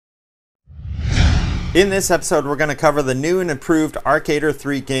In this episode, we're going to cover the new and improved RKDR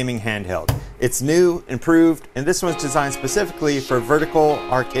 3 gaming handheld. It's new, improved, and this one's designed specifically for vertical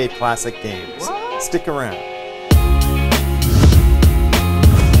arcade classic games. Stick around.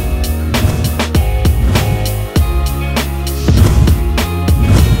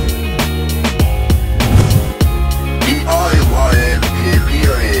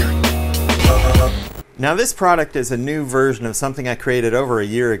 Now this product is a new version of something I created over a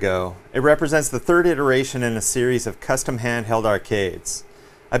year ago. It represents the third iteration in a series of custom handheld arcades.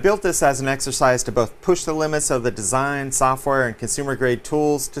 I built this as an exercise to both push the limits of the design, software, and consumer grade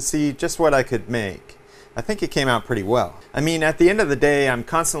tools to see just what I could make. I think it came out pretty well. I mean, at the end of the day, I'm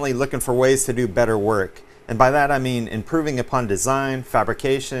constantly looking for ways to do better work. And by that I mean improving upon design,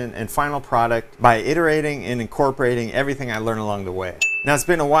 fabrication, and final product by iterating and incorporating everything I learn along the way. Now it's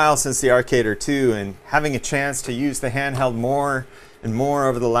been a while since the RKDR 2, and having a chance to use the handheld more and more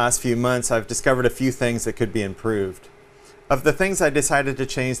over the last few months, I've discovered a few things that could be improved. Of the things I decided to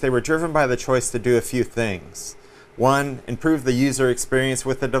change, they were driven by the choice to do a few things. One, improve the user experience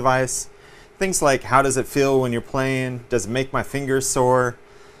with the device. Things like, how does it feel when you're playing? Does it make my fingers sore?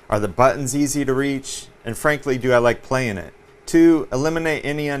 Are the buttons easy to reach? And frankly, do I like playing it? 2, eliminate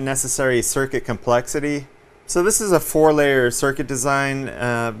any unnecessary circuit complexity. So this is a 4-layer circuit design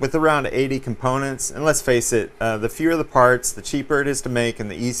with around 80 components, and let's face it, the fewer the parts, the cheaper it is to make and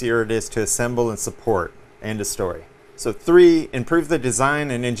the easier it is to assemble and support. End of story. So 3, improve the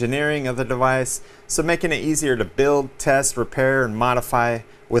design and engineering of the device, so making it easier to build, test, repair, and modify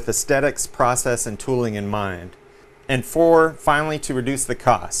with aesthetics, process, and tooling in mind. And 4, finally, to reduce the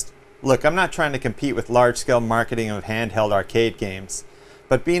cost. Look, I'm not trying to compete with large-scale marketing of handheld arcade games,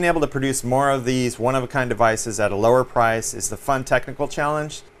 but being able to produce more of these one-of-a-kind devices at a lower price is the fun technical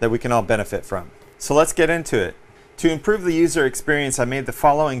challenge that we can all benefit from. So let's get into it. To improve the user experience, I made the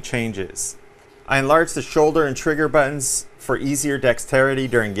following changes. I enlarged the shoulder and trigger buttons for easier dexterity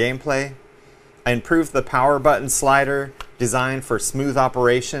during gameplay. I improved the power button slider designed for smooth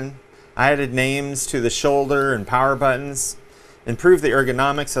operation. I added names to the shoulder and power buttons. Improved the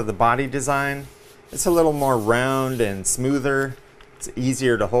ergonomics of the body design. It's a little more round and smoother. It's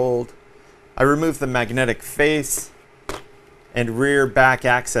easier to hold. I removed the magnetic face and rear back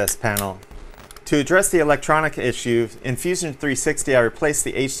access panel. To address the electronic issue, in Fusion 360 I replaced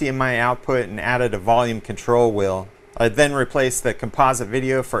the HDMI output and added a volume control wheel. I then replaced the composite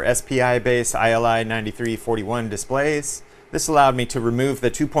video for SPI-based ILI 9341 displays. This allowed me to remove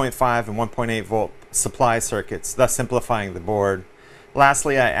the 2.5 and 1.8 volt supply circuits, thus simplifying the board.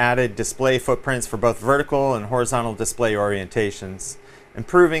 Lastly, I added display footprints for both vertical and horizontal display orientations.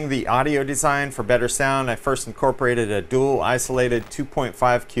 Improving the audio design for better sound, I first incorporated a dual isolated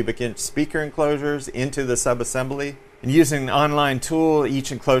 2.5 cubic inch speaker enclosures into the subassembly. And using an online tool,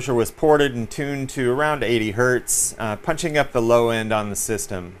 each enclosure was ported and tuned to around 80 Hz, punching up the low end on the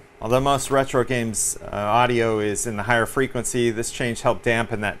system. Although most retro games audio is in the higher frequency, this change helped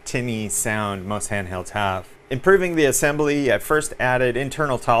dampen that tinny sound most handhelds have. Improving the assembly, I first added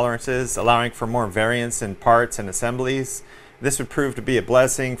internal tolerances, allowing for more variance in parts and assemblies. This would prove to be a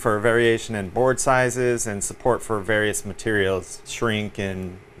blessing for variation in board sizes and support for various materials, shrink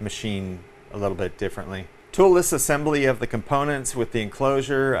and machine a little bit differently. Toolless assembly of the components with the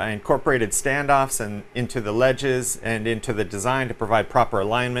enclosure. I incorporated standoffs into the ledges and into the design to provide proper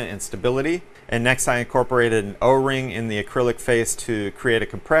alignment and stability. And next I incorporated an O-ring in the acrylic face to create a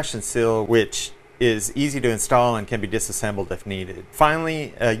compression seal, which is easy to install and can be disassembled if needed.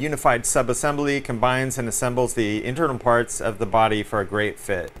 Finally, a unified subassembly combines and assembles the internal parts of the body for a great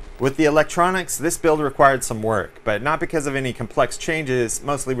fit. With the electronics, this build required some work, but not because of any complex changes,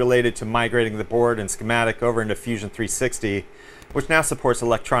 mostly related to migrating the board and schematic over into Fusion 360, which now supports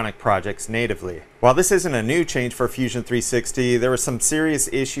electronic projects natively. While this isn't a new change for Fusion 360, there were some serious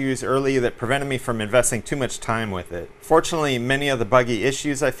issues early that prevented me from investing too much time with it. Fortunately, many of the buggy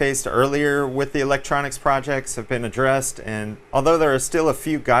issues I faced earlier with the electronics projects have been addressed, and although there are still a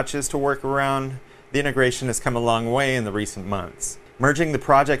few gotchas to work around, the integration has come a long way in the recent months. Merging the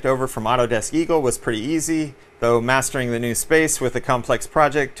project over from Autodesk Eagle was pretty easy, though mastering the new space with a complex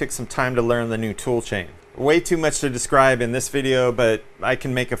project took some time to learn the new toolchain. Way too much to describe in this video, but I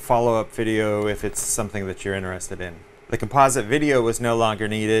can make a follow-up video if it's something that you're interested in. The composite video was no longer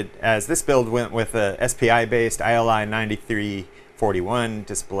needed, as this build went with a SPI-based ILI 9341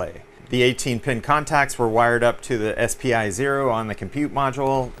 display. The 18-pin contacts were wired up to the SPI0 on the compute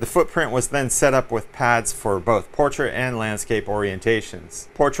module. The footprint was then set up with pads for both portrait and landscape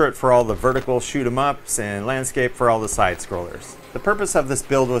orientations. Portrait for all the vertical shoot-em-ups and landscape for all the side-scrollers. The purpose of this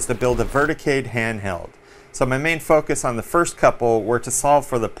build was to build a verticade handheld. So my main focus on the first couple were to solve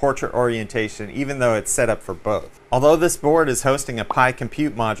for the portrait orientation, even though it's set up for both. Although this board is hosting a Pi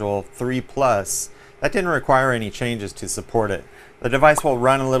Compute Module 3+, that didn't require any changes to support it. The device will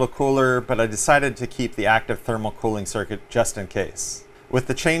run a little cooler, but I decided to keep the active thermal cooling circuit just in case. With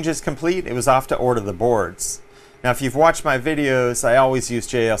the changes complete, it was off to order the boards. Now if you've watched my videos, I always use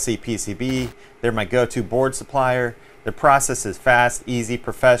JLC PCB. They're my go-to board supplier. Their process is fast, easy,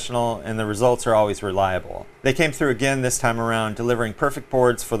 professional, and the results are always reliable. They came through again this time around, delivering perfect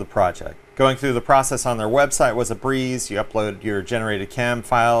boards for the project. Going through the process on their website was a breeze. You upload your generated CAM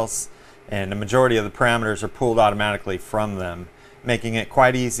files, and the majority of the parameters are pulled automatically from them, making it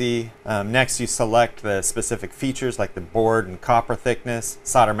quite easy. Next, you select the specific features like the board and copper thickness,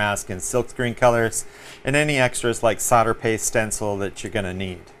 solder mask and silkscreen colors, and any extras like solder paste stencil that you're going to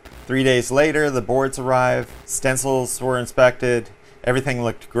need. 3 days later, the boards arrived, stencils were inspected, everything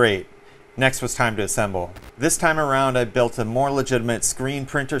looked great. Next was time to assemble. This time around, I built a more legitimate screen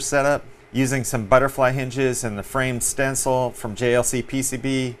printer setup. Using some butterfly hinges and the frame stencil from JLC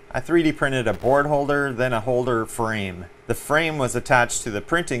PCB, I 3D printed a board holder, then a holder frame. The frame was attached to the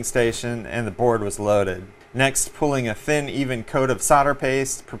printing station and the board was loaded. Next, pulling a thin, even coat of solder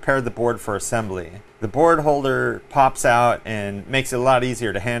paste, prepared the board for assembly. The board holder pops out and makes it a lot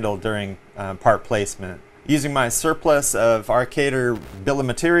easier to handle during part placement. Using my surplus of RKDR bill of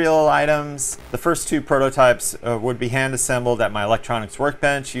material items, the first two prototypes would be hand assembled at my electronics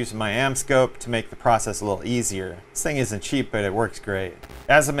workbench using my AmScope to make the process a little easier. This thing isn't cheap, but it works great.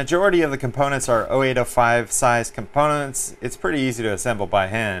 As a majority of the components are 0805 size components, it's pretty easy to assemble by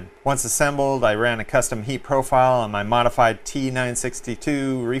hand. Once assembled, I ran a custom heat profile on my modified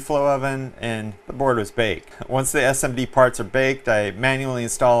T962 Reflow Oven, and the board was baked. Once the SMD parts are baked, I manually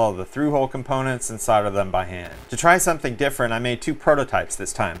install all the through-hole components and solder them by hand. To try something different, I made two prototypes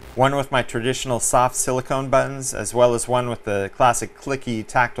this time. One with my traditional soft silicone buttons, as well as one with the classic clicky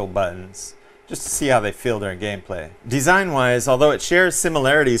tactile buttons, just to see how they feel during gameplay. Design-wise, although it shares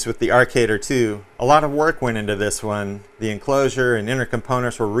similarities with the RKDR 2, a lot of work went into this one. The enclosure and inner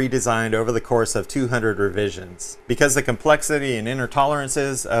components were redesigned over the course of 200 revisions. Because the complexity and inner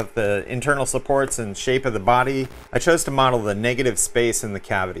tolerances of the internal supports and shape of the body, I chose to model the negative space in the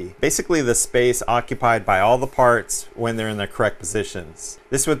cavity. Basically the space occupied by all the parts when they're in their correct positions.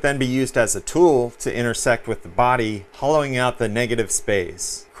 This would then be used as a tool to intersect with the body, hollowing out the negative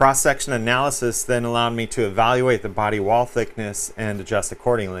space. Cross-section analysis then allowed me to evaluate the body wall thickness and adjust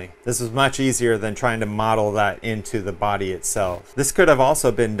accordingly. This was much easier than trying to model that into the body itself. This could have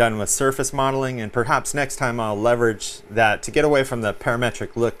also been done with surface modeling, and perhaps next time I'll leverage that to get away from the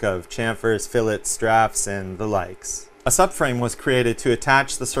parametric look of chamfers, fillets, drafts, and the likes. A subframe was created to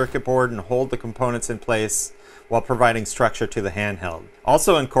attach the circuit board and hold the components in place while providing structure to the handheld.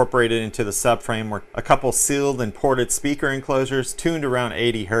 Also incorporated into the subframe were a couple sealed and ported speaker enclosures tuned around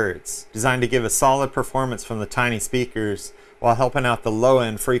 80 Hz, designed to give a solid performance from the tiny speakers while helping out the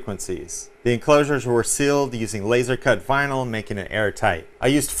low-end frequencies. The enclosures were sealed using laser-cut vinyl, making it airtight. I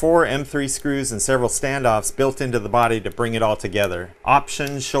used 4 M3 screws and several standoffs built into the body to bring it all together.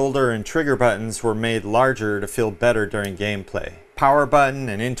 Options, shoulder, and trigger buttons were made larger to feel better during gameplay. Power button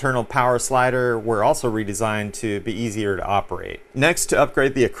and internal power slider were also redesigned to be easier to operate. Next, to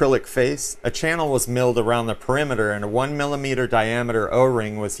upgrade the acrylic face, a channel was milled around the perimeter and a 1mm diameter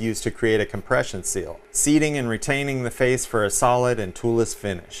O-ring was used to create a compression seal, seating and retaining the face for a solid and toolless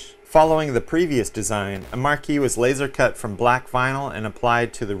finish. Following the previous design, a marquee was laser cut from black vinyl and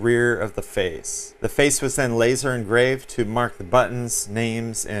applied to the rear of the face. The face was then laser engraved to mark the buttons,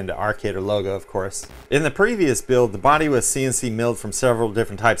 names, and RKDR logo, of course. In the previous build, the body was CNC milled from several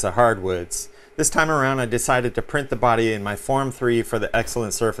different types of hardwoods. This time around, I decided to print the body in my Form 3 for the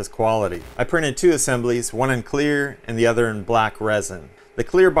excellent surface quality. I printed 2 assemblies, one in clear and the other in black resin. The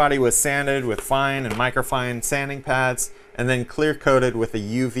clear body was sanded with fine and microfine sanding pads, and then clear coated with a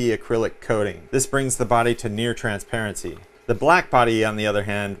UV acrylic coating. This brings the body to near transparency. The black body, on the other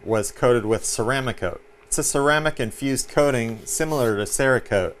hand, was coated with Ceramacoat. It's a ceramic infused coating similar to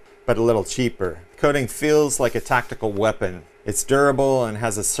Cerakote, but a little cheaper. The coating feels like a tactical weapon. It's durable and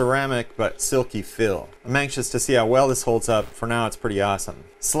has a ceramic but silky feel. I'm anxious to see how well this holds up. For now, it's pretty awesome.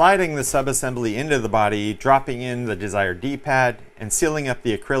 Sliding the subassembly into the body, dropping in the desired D-pad, and sealing up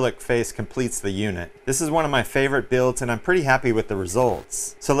the acrylic face completes the unit. This is one of my favorite builds and I'm pretty happy with the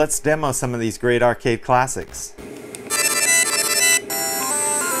results. So let's demo some of these great arcade classics.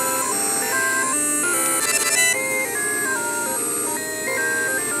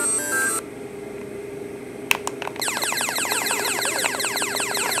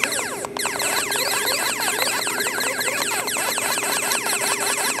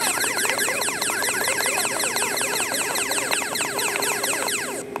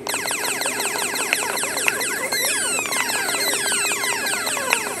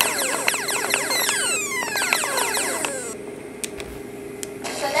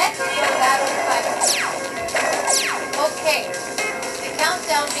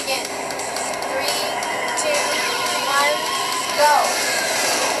 Countdown begins. 3, 2, 1, go.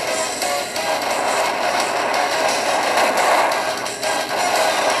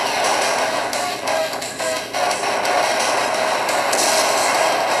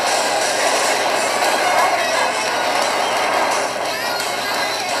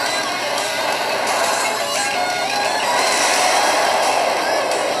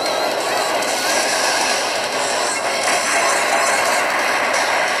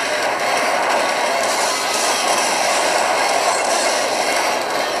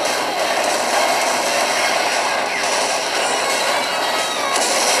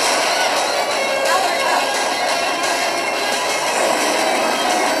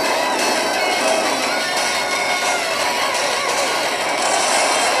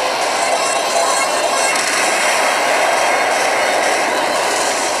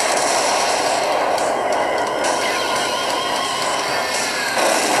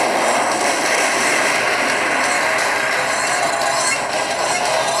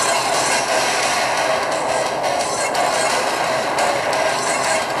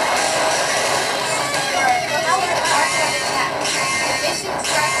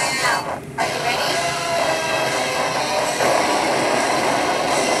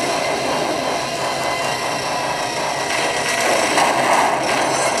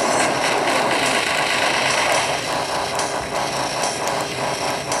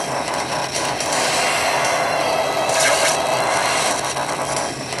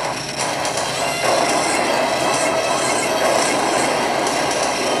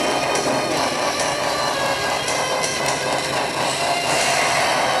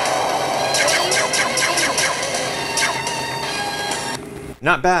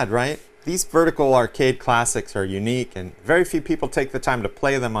 Not bad, right? These vertical arcade classics are unique and very few people take the time to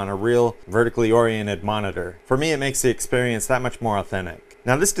play them on a real vertically oriented monitor. For me, it makes the experience that much more authentic.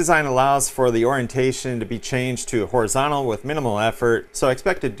 Now this design allows for the orientation to be changed to horizontal with minimal effort, so I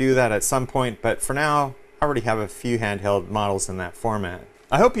expect to do that at some point, but for now, I already have a few handheld models in that format.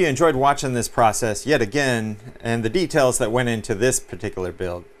 I hope you enjoyed watching this process yet again and the details that went into this particular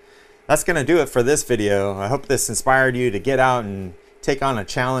build. That's going to do it for this video. I hope this inspired you to get out and take on a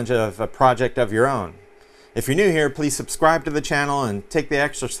challenge of a project of your own. If you're new here, please subscribe to the channel and take the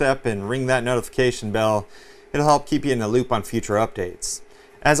extra step and ring that notification bell. It'll help keep you in the loop on future updates.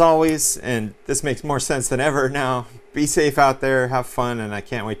 As always, and this makes more sense than ever now, be safe out there, have fun, and I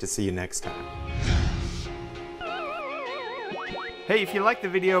can't wait to see you next time. Hey, if you liked the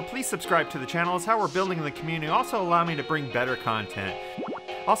video, please subscribe to the channel. It's how we're building the community. Also allow me to bring better content.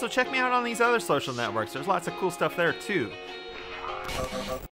 Also check me out on these other social networks. There's lots of cool stuff there too.